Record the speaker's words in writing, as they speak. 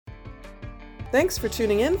Thanks for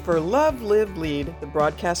tuning in for Love, Live, Lead, the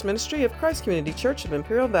broadcast ministry of Christ Community Church of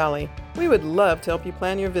Imperial Valley. We would love to help you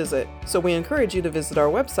plan your visit, so we encourage you to visit our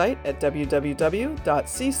website at www.ccciv.org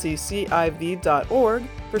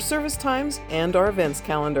for service times and our events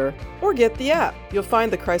calendar. Or get the app. You'll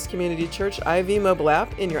find the Christ Community Church IV mobile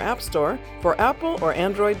app in your app store for Apple or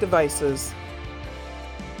Android devices.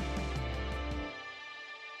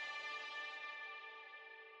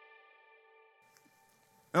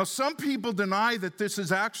 Now, some people deny that this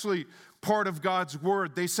is actually part of God's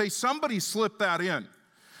word. They say somebody slipped that in.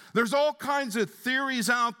 There's all kinds of theories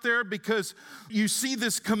out there because you see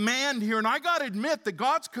this command here, and I got to admit that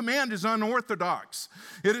God's command is unorthodox.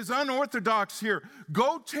 It is unorthodox here.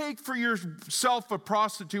 Go take for yourself a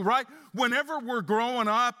prostitute, right? Whenever we're growing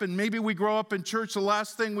up, and maybe we grow up in church, the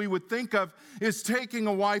last thing we would think of is taking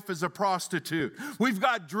a wife as a prostitute. We've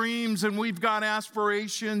got dreams and we've got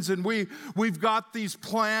aspirations and we've got these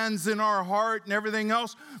plans in our heart and everything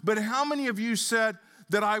else. But how many of you said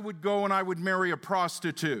that I would go and I would marry a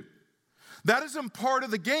prostitute? That isn't part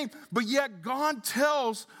of the game, but yet God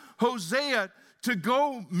tells Hosea to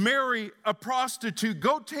go marry a prostitute.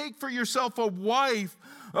 Go take for yourself a wife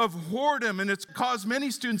of whoredom, and it's caused many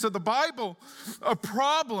students of the Bible a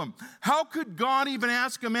problem. How could God even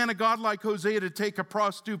ask a man of God like Hosea to take a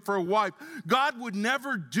prostitute for a wife? God would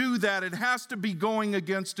never do that. It has to be going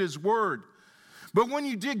against his word. But when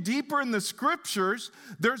you dig deeper in the scriptures,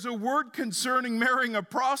 there's a word concerning marrying a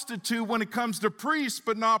prostitute when it comes to priests,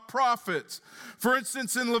 but not prophets. For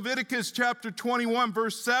instance, in Leviticus chapter 21,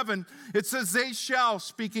 verse 7, it says, "They shall,"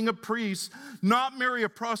 speaking of priests, "not marry a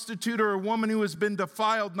prostitute or a woman who has been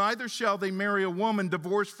defiled, neither shall they marry a woman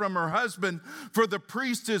divorced from her husband, for the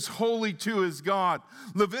priest is holy to his God."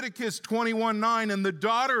 Leviticus 21:9, "And the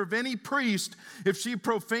daughter of any priest, if she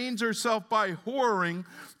profanes herself by whoring,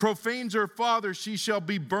 profanes her father, she shall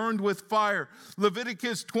be burned with fire."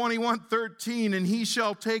 Leviticus 21:13, "And he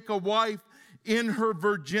shall take a wife in her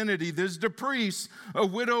virginity." This is the priest, a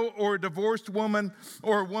widow or a divorced woman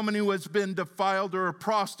or a woman who has been defiled or a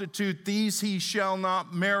prostitute. These he shall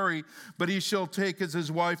not marry, but he shall take as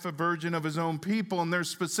his wife a virgin of his own people. And there's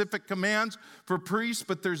specific commands for priests,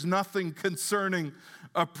 but there's nothing concerning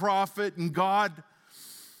a prophet. And God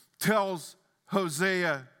tells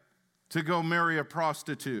Hosea to go marry a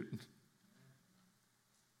prostitute.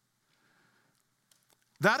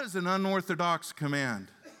 That is an unorthodox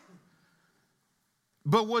command.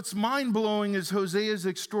 But what's mind-blowing is Hosea's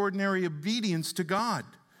extraordinary obedience to God.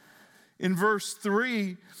 In verse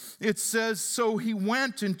 3, it says, "So he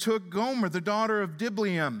went and took Gomer, the daughter of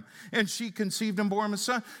Diblaim, and she conceived and bore him a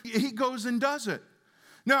son." He goes and does it.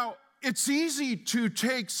 Now, it's easy to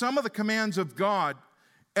take some of the commands of God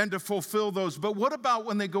and to fulfill those, but what about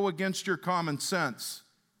when they go against your common sense?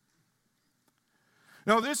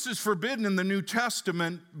 Now, this is forbidden in the New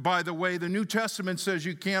Testament, by the way. The New Testament says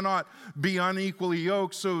you cannot be unequally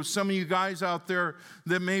yoked. So some of you guys out there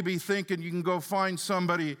that may be thinking you can go find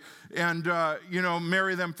somebody and,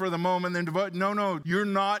 marry them for the moment, then devote. No, you're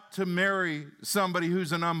not to marry somebody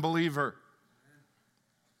who's an unbeliever.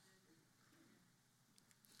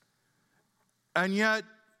 And yet,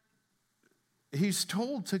 he's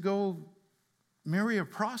told to go marry a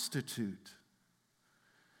prostitute.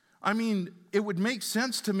 I mean, it would make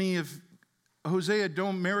sense to me if Hosea,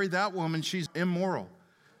 don't marry that woman, she's immoral.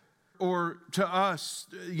 Or to us,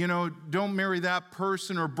 don't marry that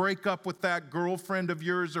person, or break up with that girlfriend of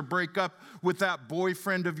yours, or break up with that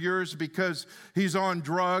boyfriend of yours because he's on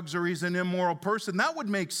drugs or he's an immoral person. That would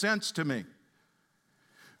make sense to me.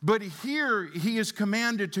 But here, he is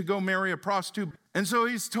commanded to go marry a prostitute. And so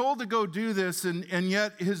he's told to go do this, and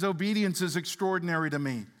yet his obedience is extraordinary to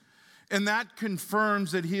me. And that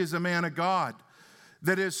confirms that he is a man of God.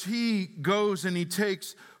 That as he goes and he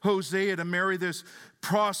takes Hosea to marry this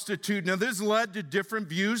prostitute. Now, this led to different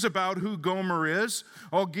views about who Gomer is.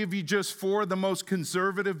 I'll give you just four of the most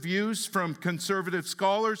conservative views from conservative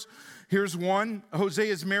scholars. Here's one.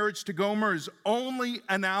 Hosea's marriage to Gomer is only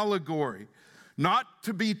an allegory. Not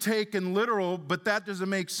to be taken literal, but that doesn't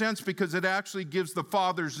make sense because it actually gives the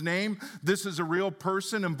father's name. This is a real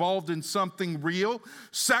person involved in something real.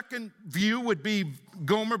 Second view would be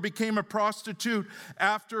Gomer became a prostitute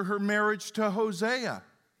after her marriage to Hosea.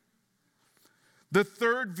 The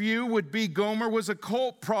third view would be Gomer was a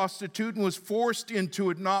cult prostitute and was forced into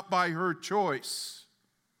it not by her choice.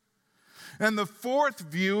 And the fourth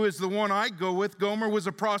view is the one I go with. Gomer was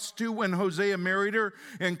a prostitute when Hosea married her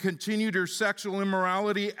and continued her sexual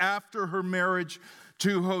immorality after her marriage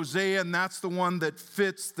to Hosea. And that's the one that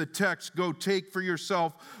fits the text. Go take for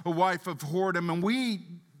yourself a wife of whoredom. And we,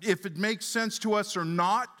 if it makes sense to us or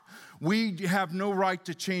not, We have no right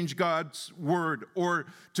to change God's word or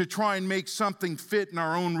to try and make something fit in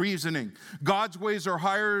our own reasoning. God's ways are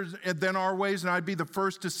higher than our ways, and I'd be the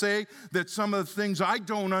first to say that some of the things I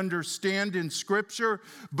don't understand in Scripture,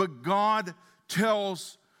 but God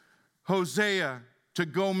tells Hosea to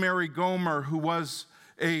go marry Gomer, who was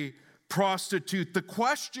a prostitute. The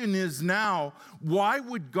question is now, why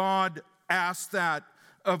would God ask that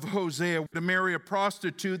of Hosea, to marry a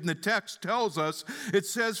prostitute? And the text tells us, it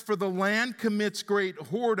says, for the land commits great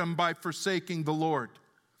whoredom by forsaking the Lord.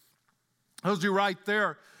 Tells you right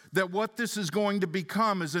there that what this is going to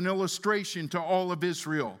become is an illustration to all of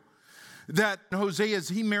Israel. That Hosea, as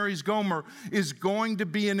he marries Gomer, is going to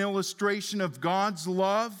be an illustration of God's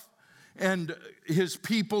love and his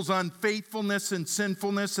people's unfaithfulness and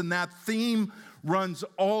sinfulness, and that theme runs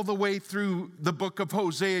all the way through the book of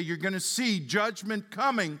Hosea. You're going to see judgment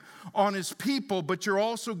coming on his people, but you're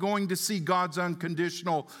also going to see God's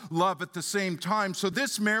unconditional love at the same time. So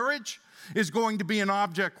this marriage is going to be an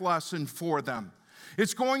object lesson for them.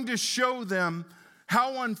 It's going to show them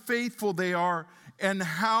how unfaithful they are and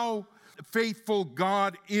how faithful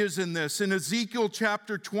God is in this. In Ezekiel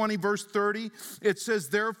chapter 20, verse 30, it says,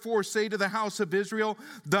 therefore say to the house of Israel,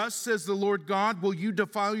 thus says the Lord God, will you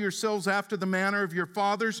defile yourselves after the manner of your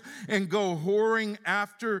fathers and go whoring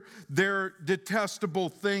after their detestable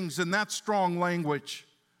things? And that's strong language.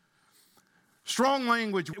 Strong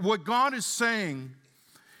language. What God is saying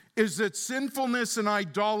is that sinfulness and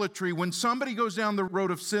idolatry, when somebody goes down the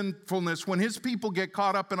road of sinfulness, when his people get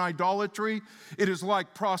caught up in idolatry, it is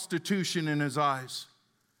like prostitution in his eyes.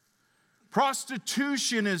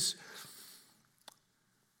 Prostitution is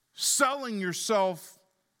selling yourself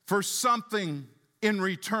for something in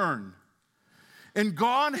return. And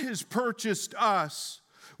God has purchased us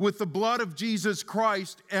with the blood of Jesus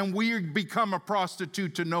Christ, and we become a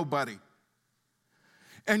prostitute to nobody.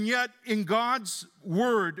 And yet, in God's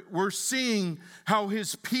word, we're seeing how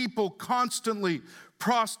his people constantly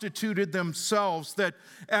prostituted themselves, that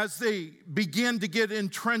as they begin to get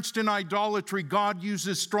entrenched in idolatry, God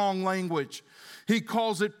uses strong language. He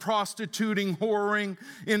calls it prostituting, whoring.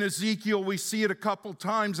 In Ezekiel, we see it a couple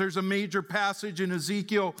times. There's a major passage in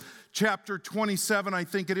Ezekiel chapter 27, I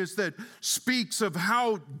think it is, that speaks of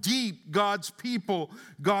how deep God's people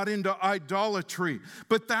got into idolatry.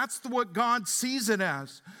 But that's what God sees it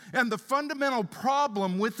as. And the fundamental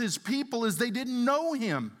problem with his people is they didn't know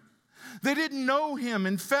him. They didn't know him.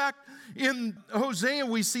 In fact, in Hosea,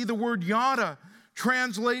 we see the word yada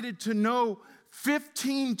translated to know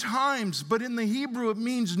 15 times, but in the Hebrew, it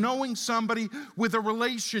means knowing somebody with a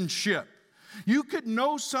relationship. You could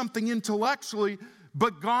know something intellectually,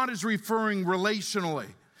 but God is referring relationally.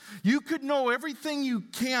 You could know everything you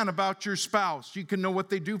can about your spouse. You can know what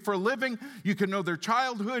they do for a living. You can know their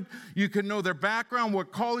childhood. You can know their background,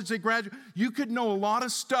 what college they graduated. You could know a lot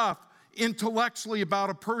of stuff intellectually about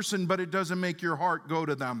a person, but it doesn't make your heart go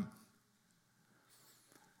to them.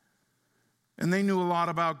 And they knew a lot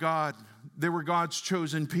about God. They were God's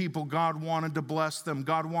chosen people. God wanted to bless them.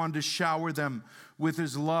 God wanted to shower them with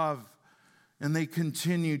his love. And they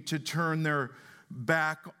continued to turn their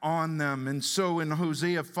back on them. And so in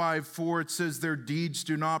Hosea 5:4, it says, their deeds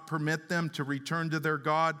do not permit them to return to their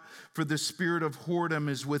God, for the spirit of whoredom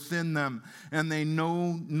is within them, and they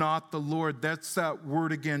know not the Lord. That's that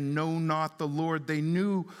word again, know not the Lord. They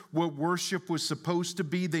knew what worship was supposed to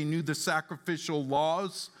be. They knew the sacrificial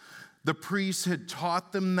laws. The priests had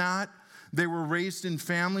taught them that. They were raised in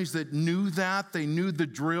families that knew that. They knew the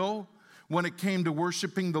drill. When it came to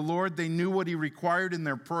worshiping the Lord, they knew what he required in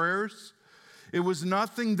their prayers. It was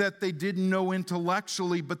nothing that they didn't know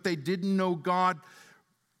intellectually, but they didn't know God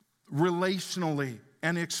relationally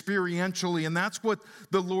and experientially. And that's what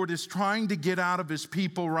the Lord is trying to get out of his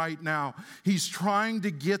people right now. He's trying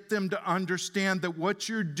to get them to understand that what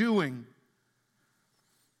you're doing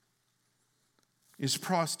is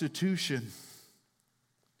prostitution.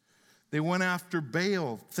 They went after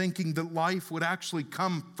Baal, thinking that life would actually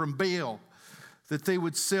come from Baal, that they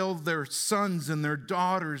would sell their sons and their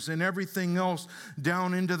daughters and everything else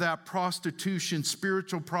down into that prostitution,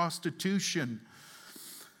 spiritual prostitution.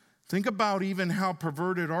 Think about even how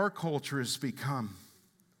perverted our culture has become.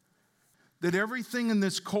 That everything in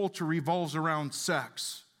this culture revolves around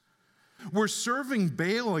sex. We're serving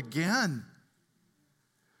Baal again.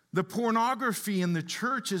 The pornography in the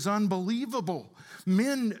church is unbelievable.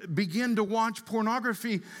 Men begin to watch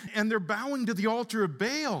pornography and they're bowing to the altar of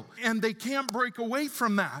Baal, and they can't break away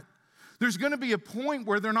from that. There's going to be a point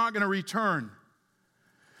where they're not going to return.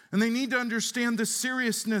 And they need to understand the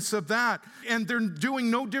seriousness of that. And they're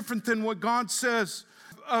doing no different than what God says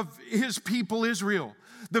of his people Israel.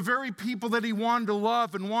 the very people that he wanted to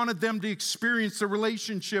love and wanted them to experience a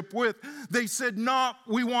relationship with, they said, no,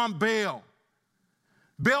 we want Baal.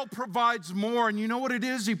 Baal provides more, and you know what it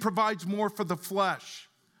is? He provides more for the flesh.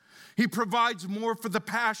 He provides more for the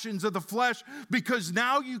passions of the flesh, because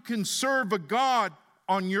now you can serve a God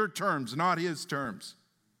on your terms, not his terms.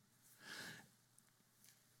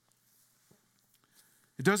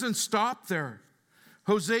 It doesn't stop there.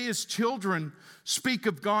 Hosea's children speak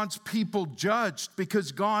of God's people judged,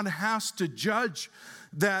 because God has to judge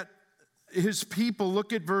that his people.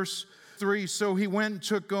 Look at verse 3. So he went and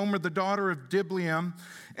took Gomer, the daughter of Diblaim,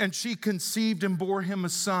 and she conceived and bore him a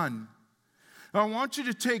son. Now I want you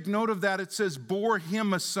to take note of that. It says, bore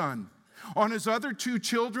him a son. On his other two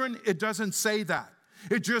children, it doesn't say that.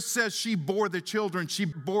 It just says she bore the children. She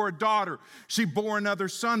bore a daughter. She bore another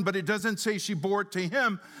son, but it doesn't say she bore it to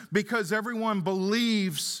him, because everyone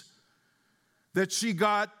believes that she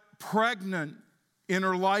got pregnant in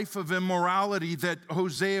her life of immorality, that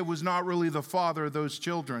Hosea was not really the father of those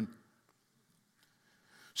children.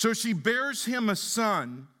 So she bears him a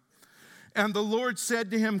son, and the Lord said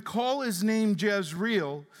to him, call his name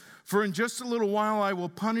Jezreel, for in just a little while I will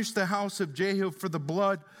punish the house of Jehu for the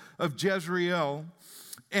blood of Jezreel,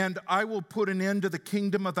 and I will put an end to the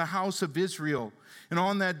kingdom of the house of Israel. And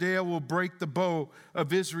on that day I will break the bow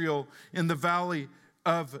of Israel in the valley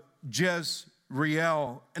of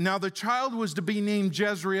Jezreel. And now the child was to be named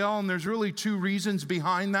Jezreel, and there's really two reasons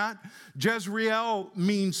behind that. Jezreel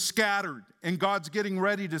means scattered, and God's getting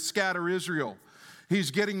ready to scatter Israel.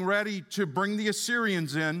 He's getting ready to bring the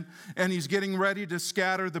Assyrians in, and he's getting ready to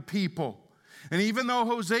scatter the people. And even though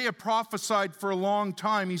Hosea prophesied for a long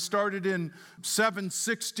time, he started in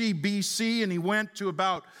 760 BC and he went to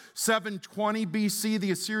about 720 BC.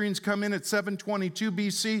 The Assyrians come in at 722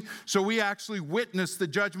 BC. So we actually witnessed the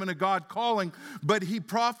judgment of God calling, but he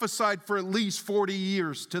prophesied for at least 40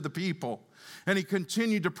 years to the people. And he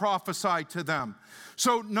continued to prophesy to them.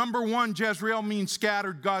 So number one, Jezreel means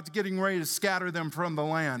scattered. God's getting ready to scatter them from the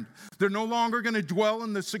land. They're no longer going to dwell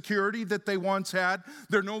in the security that they once had.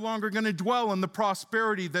 They're no longer going to dwell in the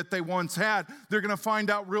prosperity that they once had. They're going to find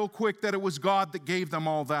out real quick that it was God that gave them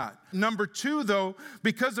all that. Number two, though,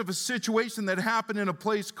 because of a situation that happened in a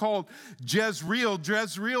place called Jezreel.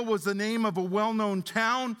 Jezreel was the name of a well-known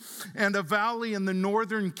town and a valley in the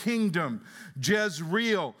northern kingdom.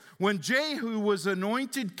 Jezreel. When Jehu was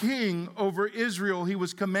anointed king over Israel, he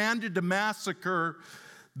was commanded to massacre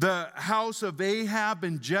the house of Ahab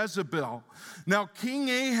and Jezebel. Now, King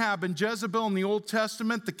Ahab and Jezebel in the Old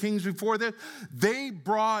Testament, the kings before that, they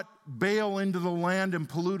brought Baal into the land and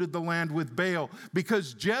polluted the land with Baal,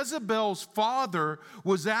 because Jezebel's father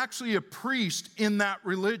was actually a priest in that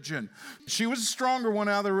religion. She was a stronger one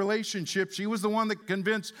out of the relationship. She was the one that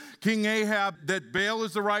convinced King Ahab that Baal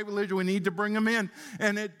is the right religion. We need to bring him in.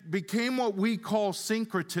 And it became what we call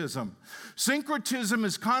syncretism. Syncretism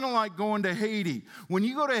is kind of like going to Haiti. When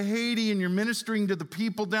you go to Haiti and you're ministering to the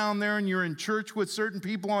people down there and you're in church with certain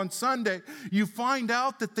people on Sunday, you find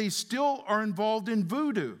out that they still are involved in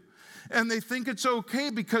voodoo. And they think it's okay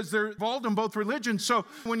because they're involved in both religions. So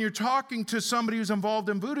when you're talking to somebody who's involved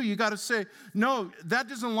in voodoo, you got to say, no, that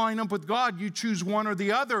doesn't line up with God. You choose one or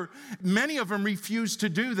the other. Many of them refuse to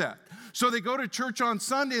do that. So they go to church on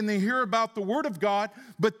Sunday and they hear about the Word of God,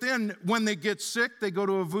 but then when they get sick, they go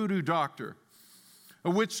to a voodoo doctor, a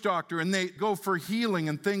witch doctor, and they go for healing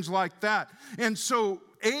and things like that. And so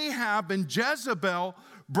Ahab and Jezebel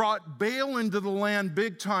brought Baal into the land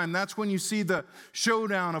big time. That's when you see the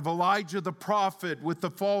showdown of Elijah the prophet with the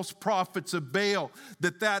false prophets of Baal,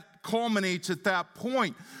 that culminates at that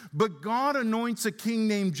point. But God anoints a king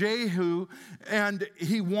named Jehu, and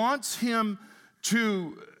he wants him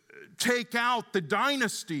to take out the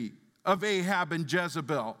dynasty of Ahab and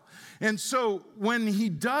Jezebel. And so when he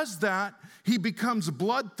does that, he becomes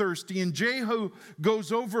bloodthirsty, and Jehu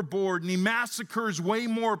goes overboard and he massacres way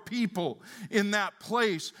more people in that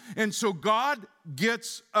place. And so God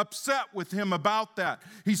gets upset with him about that.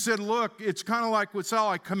 He said, look, it's kind of like with Saul.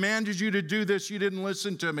 I commanded you to do this. You didn't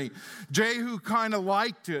listen to me. Jehu kind of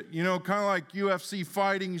liked it, kind of like UFC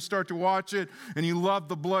fighting. You start to watch it and you love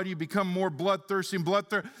the blood. You become more bloodthirsty and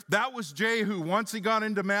bloodthirsty. That was Jehu. Once he got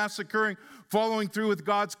into massacring, following through with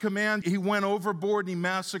God's command, he went overboard and he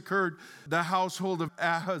massacred the household of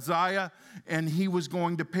Ahaziah, and he was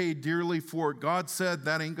going to pay dearly for it. God said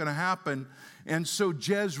that ain't going to happen. And so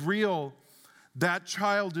Jezreel, that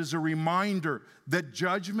child, is a reminder that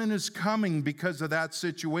judgment is coming because of that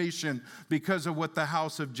situation, because of what the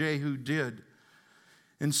house of Jehu did.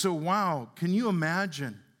 And so, wow, can you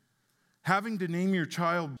imagine having to name your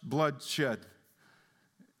child Bloodshed?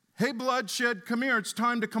 Hey, Bloodshed, come here. It's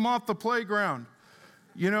time to come off the playground.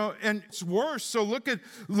 And it's worse. So look at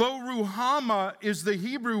Lo Ruhama is the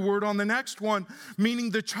Hebrew word on the next one,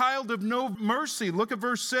 meaning the child of no mercy. Look at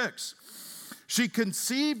verse 6. She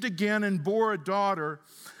conceived again and bore a daughter,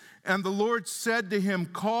 and the Lord said to him,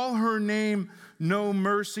 call her name No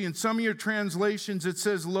Mercy. In some of your translations, it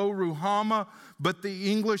says Lo Ruhama, but the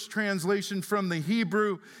English translation from the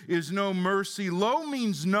Hebrew is No Mercy. Lo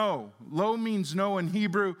means no. Lo means no in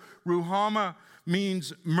Hebrew. Ruhama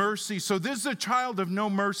means mercy. So this is a child of no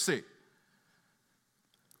mercy.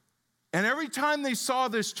 And every time they saw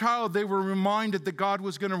this child, they were reminded that God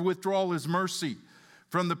was going to withdraw his mercy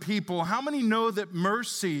from the people. How many know that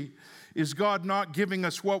mercy is God not giving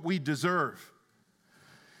us what we deserve?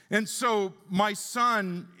 And so my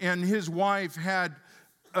son and his wife had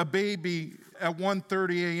a baby at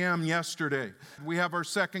 1:30 a.m. yesterday. We have our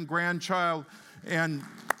second grandchild, and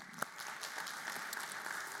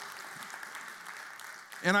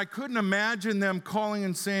I couldn't imagine them calling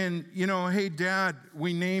and saying, hey, Dad,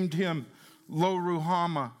 we named him Lo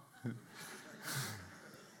Ruhama.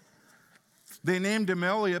 They named him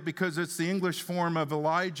Elliot because it's the English form of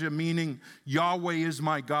Elijah, meaning Yahweh is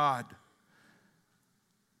my God.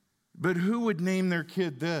 But who would name their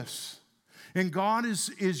kid this? And God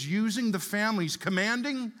is using the families,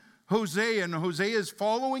 commanding Hosea, and Hosea is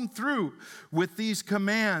following through with these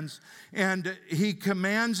commands. And he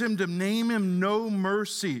commands him to name him No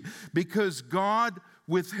Mercy because God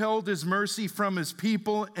withheld his mercy from his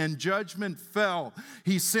people and judgment fell.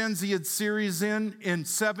 He sends the Assyrians in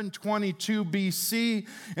 722 BC.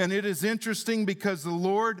 And it is interesting because the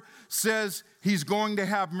Lord says he's going to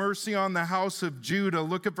have mercy on the house of Judah.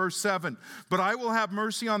 Look at verse 7. But I will have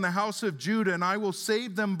mercy on the house of Judah, and I will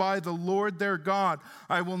save them by the Lord their God.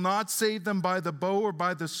 I will not save them by the bow or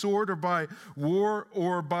by the sword or by war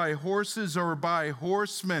or by horses or by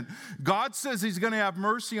horsemen. God says he's going to have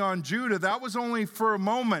mercy on Judah. That was only for a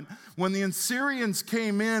moment. When the Assyrians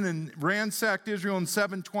came in and ransacked Israel in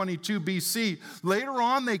 722 BC, later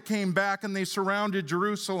on they came back and they surrounded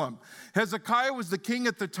Jerusalem. Hezekiah was the king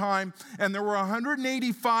at the time, and there were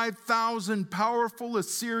 185,000 powerful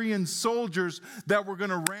Assyrian soldiers that were going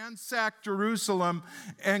to ransack Jerusalem,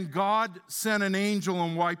 and God sent an angel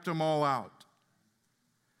and wiped them all out.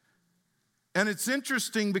 And it's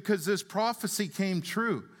interesting because this prophecy came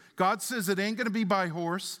true. God says it ain't going to be by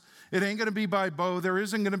horse. It ain't going to be by bow. There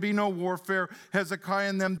isn't going to be no warfare. Hezekiah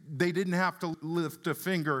and them, they didn't have to lift a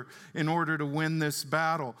finger in order to win this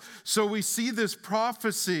battle. So we see this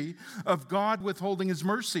prophecy of God withholding his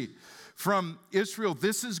mercy from Israel.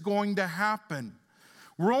 This is going to happen.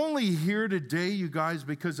 We're only here today, you guys,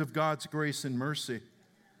 because of God's grace and mercy.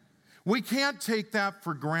 We can't take that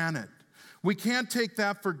for granted. We can't take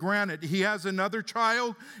that for granted. He has another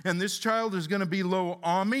child, and this child is going to be Lo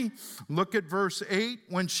Ami. Look at verse 8.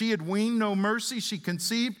 When she had weaned no mercy, she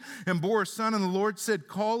conceived and bore a son, and the Lord said,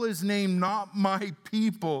 call his name Not My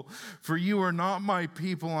People, for you are not my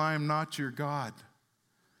people, I am not your God.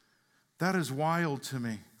 That is wild to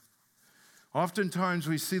me. Oftentimes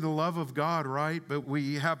we see the love of God, right? But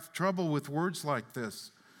we have trouble with words like this.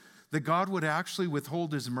 That God would actually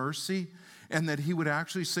withhold his mercy, and that he would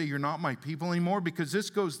actually say, you're not my people anymore, because this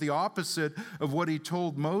goes the opposite of what he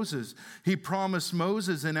told Moses. He promised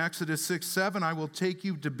Moses in Exodus 6:7, I will take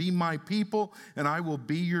you to be my people, and I will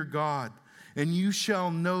be your God. And you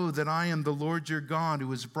shall know that I am the Lord your God,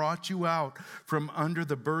 who has brought you out from under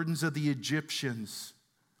the burdens of the Egyptians.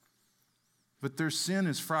 But their sin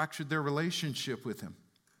has fractured their relationship with him.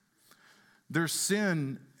 Their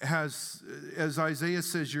sin has, as Isaiah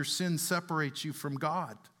says, your sin separates you from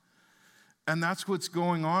God. And that's what's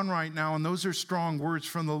going on right now. And those are strong words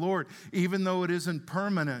from the Lord, even though it isn't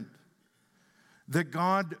permanent. That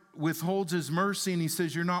God withholds his mercy and he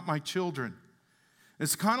says, you're not my children.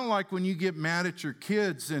 It's kind of like when you get mad at your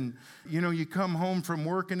kids and, you come home from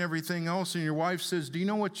work and everything else and your wife says, do you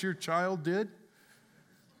know what your child did?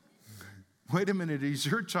 Wait a minute, he's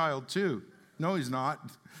your child too. No, he's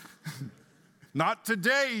not. Not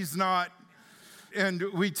today, he's not. And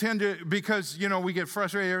we tend to, because, we get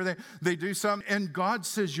frustrated, everything, they do something. And God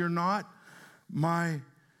says, you're not my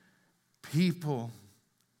people.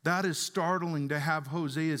 That is startling to have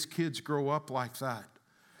Hosea's kids grow up like that.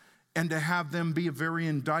 And to have them be a very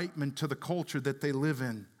indictment to the culture that they live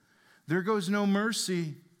in. There goes no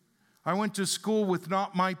mercy. I went to school with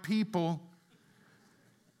not my people.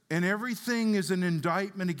 And everything is an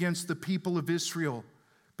indictment against the people of Israel,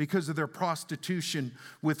 because of their prostitution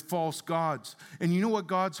with false gods. And you know what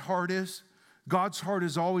God's heart is? God's heart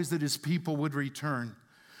is always that his people would return.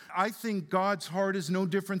 I think God's heart is no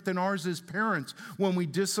different than ours as parents when we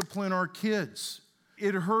discipline our kids.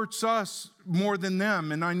 it hurts us more than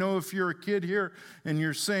them. And I know if you're a kid here and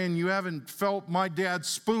you're saying you haven't felt my dad's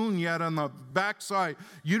spoon yet on the backside,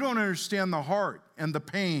 you don't understand the heart and the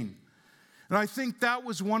pain. And I think that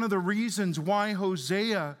was one of the reasons why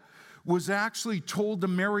Hosea was actually told to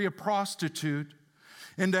marry a prostitute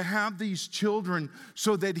and to have these children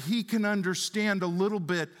so that he can understand a little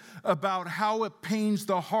bit about how it pains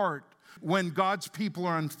the heart when God's people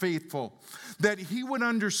are unfaithful, that he would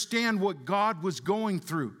understand what God was going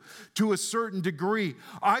through to a certain degree.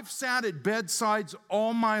 I've sat at bedsides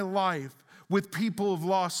all my life with people who've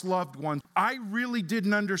lost loved ones. I really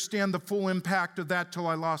didn't understand the full impact of that till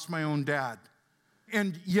I lost my own dad.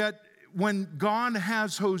 And yet, when God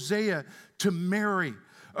has Hosea to marry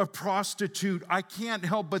a prostitute, I can't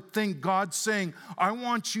help but think God's saying, I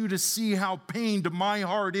want you to see how pained my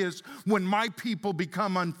heart is when my people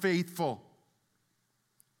become unfaithful.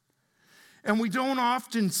 And we don't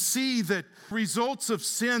often see that results of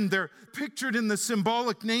sin, they're pictured in the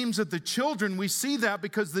symbolic names of the children. We see that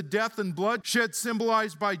because the death and bloodshed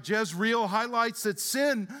symbolized by Jezreel highlights that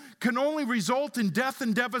sin can only result in death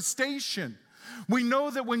and devastation. We know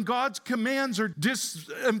that when God's commands are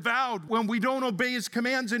disavowed, when we don't obey his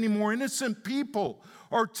commands anymore, innocent people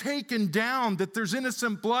are taken down, that there's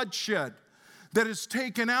innocent bloodshed that is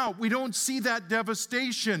taken out. We don't see that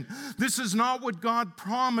devastation. This is not what God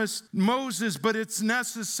promised Moses, but it's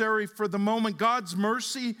necessary for the moment. God's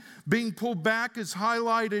mercy being pulled back is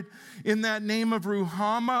highlighted in that name of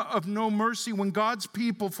Ruhama, of no mercy. When God's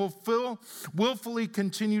people willfully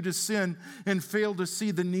continue to sin and fail to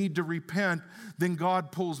see the need to repent, then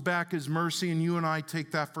God pulls back his mercy, and you and I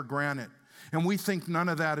take that for granted. And we think none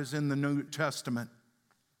of that is in the New Testament.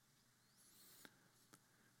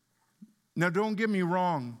 Now, don't get me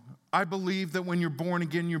wrong. I believe that when you're born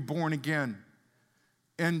again, you're born again.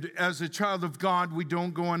 And as a child of God, we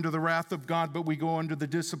don't go under the wrath of God, but we go under the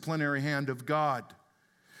disciplinary hand of God.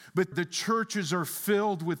 But the churches are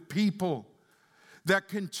filled with people that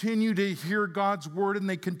continue to hear God's word and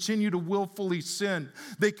they continue to willfully sin.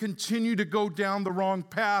 They continue to go down the wrong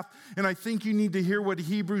path. And I think you need to hear what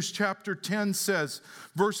Hebrews chapter 10 says,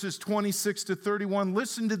 verses 26 to 31.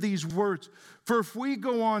 Listen to these words. For if we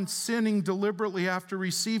go on sinning deliberately after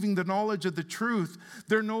receiving the knowledge of the truth,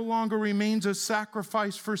 there no longer remains a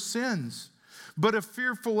sacrifice for sins, but a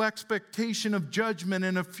fearful expectation of judgment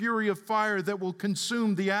and a fury of fire that will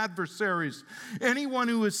consume the adversaries. Anyone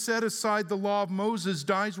who has set aside the law of Moses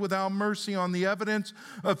dies without mercy on the evidence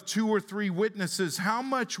of 2 or 3 witnesses. How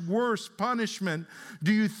much worse punishment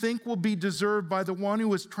do you think will be deserved by the one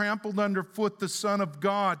who has trampled underfoot the Son of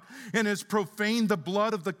God and has profaned the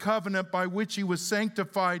blood of the covenant by which he was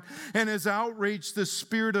sanctified and has outraged the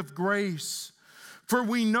Spirit of grace? For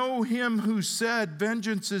we know him who said,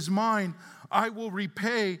 vengeance is mine, I will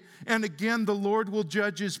repay, and again the Lord will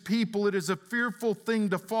judge his people. It is a fearful thing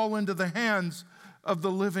to fall into the hands of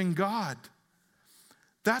the living God.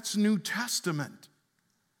 That's New Testament.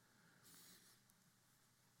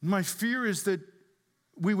 My fear is that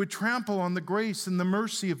we would trample on the grace and the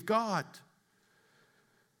mercy of God,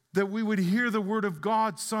 that we would hear the word of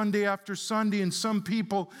God Sunday after Sunday, and some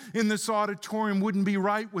people in this auditorium wouldn't be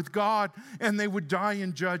right with God, and they would die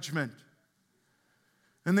in judgment.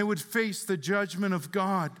 And they would face the judgment of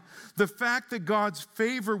God. The fact that God's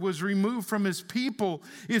favor was removed from his people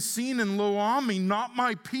is seen in Lo Ami, not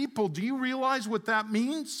my people. Do you realize what that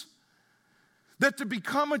means? That to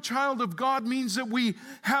become a child of God means that we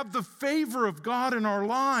have the favor of God in our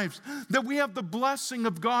lives, that we have the blessing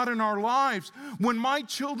of God in our lives. When my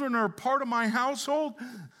children are a part of my household,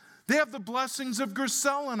 they have the blessings of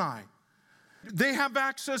Grisel and I. They have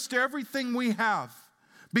access to everything we have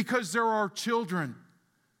because they're our children.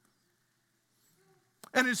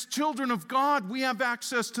 And as children of God, we have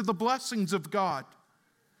access to the blessings of God.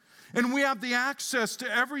 And we have the access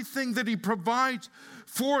to everything that he provides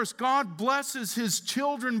for us. God blesses his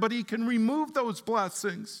children, but he can remove those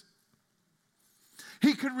blessings.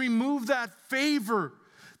 He can remove that favor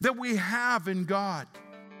that we have in God.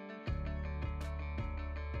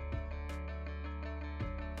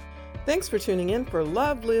 Thanks for tuning in for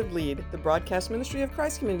Love, Live, Lead, the broadcast ministry of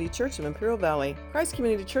Christ Community Church of Imperial Valley. Christ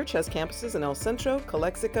Community Church has campuses in El Centro,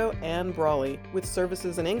 Calexico, and Brawley, with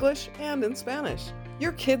services in English and in Spanish.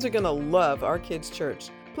 Your kids are going to love our kids' church.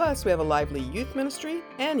 Plus, we have a lively youth ministry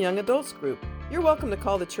and young adults group. You're welcome to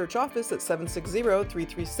call the church office at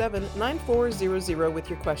 760-337-9400 with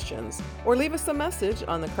your questions, or leave us a message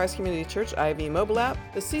on the Christ Community Church IV mobile app,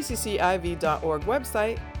 the ccciv.org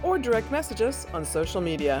website, or direct message us on social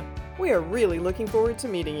media. We are really looking forward to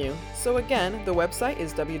meeting you. So again, the website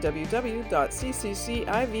is www.cccIV.org,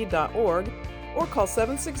 or call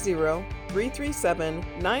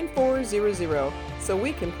 760-337-9400 so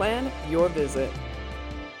we can plan your visit.